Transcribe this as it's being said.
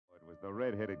the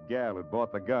red-headed gal who'd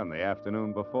bought the gun the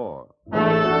afternoon before.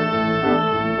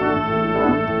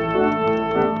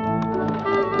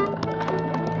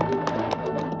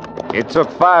 It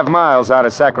took 5 miles out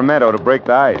of Sacramento to break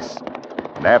the ice.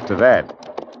 And after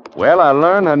that, well, I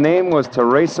learned her name was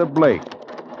Teresa Blake.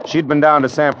 She'd been down to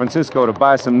San Francisco to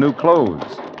buy some new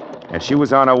clothes. And she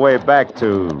was on her way back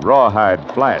to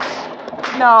Rawhide Flats.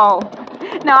 No,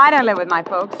 I don't live with my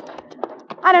folks.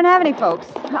 I don't have any folks.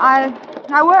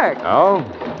 I work. Oh?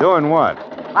 Doing what?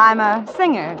 I'm a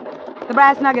singer. The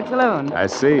Brass Nugget Saloon. I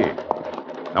see.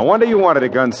 No wonder you wanted a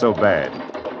gun so bad.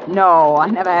 No, I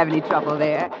never have any trouble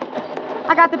there.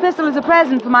 I got the pistol as a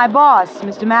present for my boss,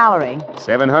 Mr. Mallory.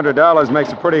 $700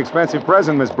 makes a pretty expensive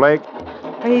present, Miss Blake.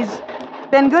 He's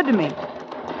been good to me.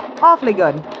 Awfully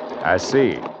good. I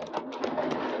see.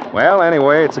 Well,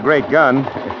 anyway, it's a great gun.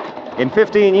 In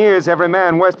 15 years, every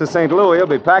man west of St. Louis will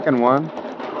be packing one.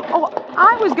 Oh,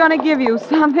 I was going to give you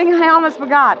something. I almost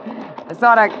forgot. A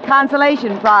sort of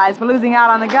consolation prize for losing out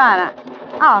on the gun.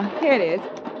 Here it is.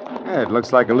 Yeah, it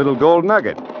looks like a little gold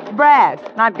nugget. Brass,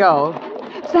 not gold.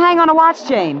 It's to hang on a watch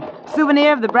chain.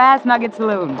 Souvenir of the Brass Nugget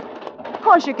Saloon. Of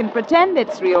course, you can pretend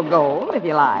it's real gold, if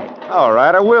you like. All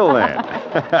right, I will then.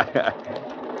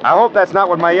 I hope that's not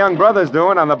what my young brother's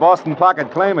doing on the Boston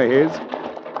pocket claim of his.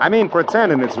 I mean,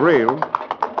 pretending it's real.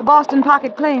 The Boston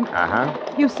pocket claim?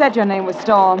 Uh-huh. You said your name was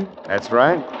Storm. That's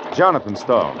right. Jonathan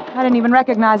Storm. I didn't even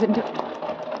recognize it until...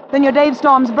 Then you're Dave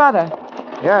Storm's brother.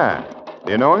 Yeah.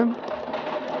 Do you know him?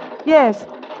 Yes,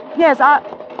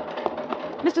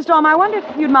 Mr. Storm, I wonder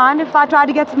if you'd mind if I tried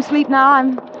to get some sleep now.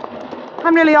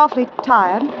 I'm really awfully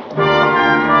tired.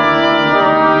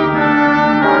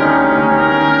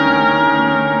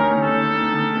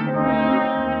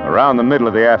 Around the middle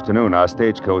of the afternoon, our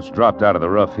stagecoach dropped out of the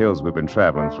rough hills we've been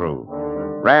traveling through,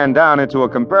 ran down into a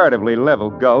comparatively level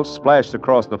gulch, splashed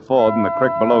across the ford in the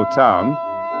creek below town,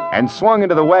 and swung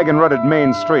into the wagon-rutted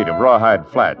main street of Rawhide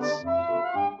Flats.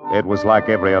 It was like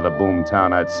every other boom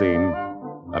town I'd seen.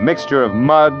 A mixture of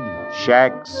mud,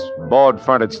 shacks,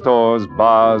 board-fronted stores,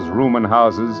 bars, rooming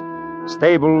houses,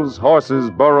 stables, horses,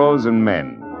 burros, and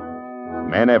men.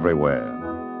 Men everywhere,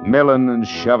 milling and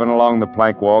shoving along the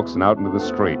plank walks and out into the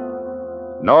street.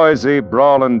 Noisy,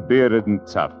 brawling, bearded, and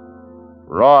tough.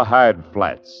 Rawhide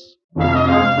Flats.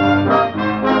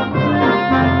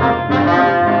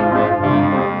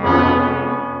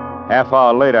 Half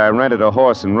hour later, I rented a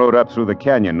horse and rode up through the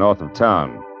canyon north of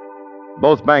town.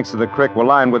 Both banks of the creek were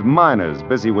lined with miners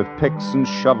busy with picks and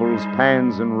shovels,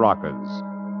 pans and rockers.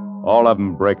 All of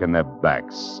them breaking their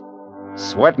backs,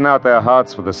 sweating out their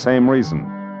hearts for the same reason: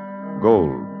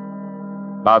 gold.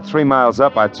 About 3 miles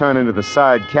up, I turned into the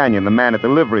side canyon the man at the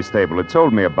livery stable had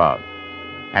told me about.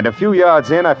 And a few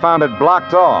yards in, I found it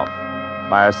blocked off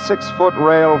by a 6-foot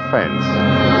rail fence.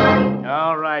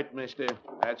 All right, mister.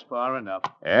 That's far enough.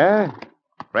 Yeah?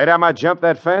 Afraid I might jump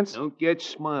that fence? Don't get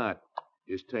smart.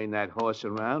 Just turn that horse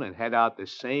around and head out the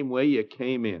same way you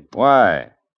came in. Why?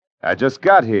 I just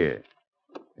got here.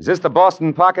 Is this the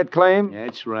Boston pocket claim?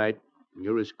 That's right.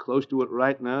 You're as close to it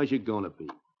right now as you're going to be.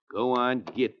 Go on,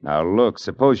 get. Now, look,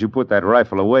 suppose you put that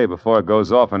rifle away before it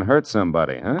goes off and hurts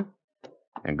somebody, huh?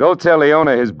 And go tell the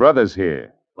owner his brother's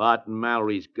here. Barton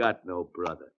Mallory's got no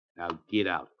brother. Now get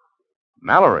out.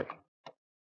 Mallory?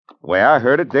 The way I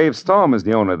heard it, Dave Storm is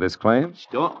the owner of this claim.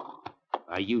 Storm?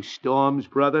 Are you Storm's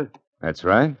brother? That's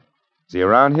right. Is he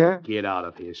around here? Get out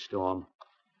of here, Storm.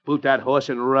 Boot that horse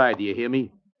and ride, do you hear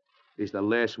me? This is the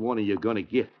last warning you're going to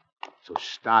get. So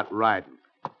start riding.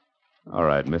 All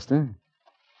right, mister.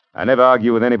 I never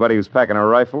argue with anybody who's packing a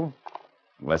rifle,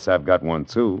 unless I've got one,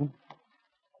 too.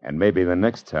 And maybe the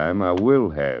next time I will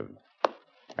have.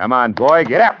 Come on, boy,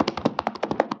 get up!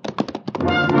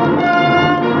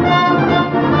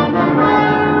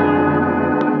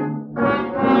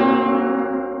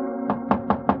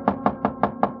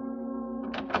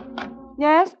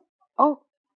 Yes? Oh,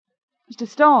 Mr.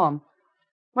 Storm.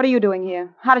 What are you doing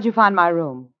here? How did you find my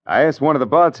room? I asked one of the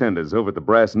bartenders over at the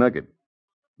Brass Nugget.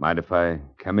 Mind if I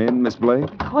come in, Miss Blake?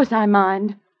 Of course I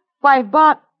mind. Why,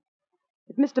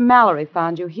 if Mr. Mallory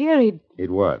found you here,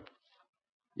 He'd what?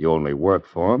 You only work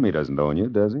for him. He doesn't own you,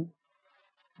 does he?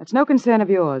 That's no concern of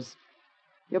yours.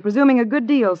 You're presuming a good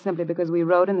deal simply because we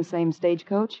rode in the same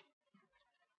stagecoach.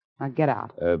 Now get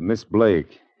out. Miss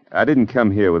Blake, I didn't come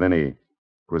here with any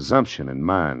presumption in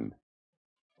mind.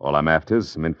 All I'm after is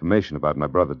some information about my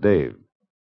brother Dave.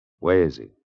 Where is he?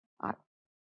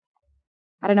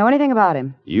 I don't know anything about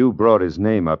him. You brought his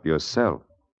name up yourself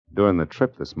during the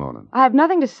trip this morning. I have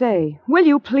nothing to say. Will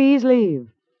you please leave?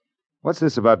 What's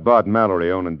this about Bart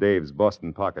Mallory owning Dave's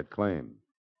Boston pocket claim?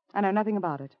 I know nothing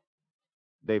about it.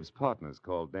 Dave's partner's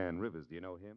called Dan Rivers. Do you know him?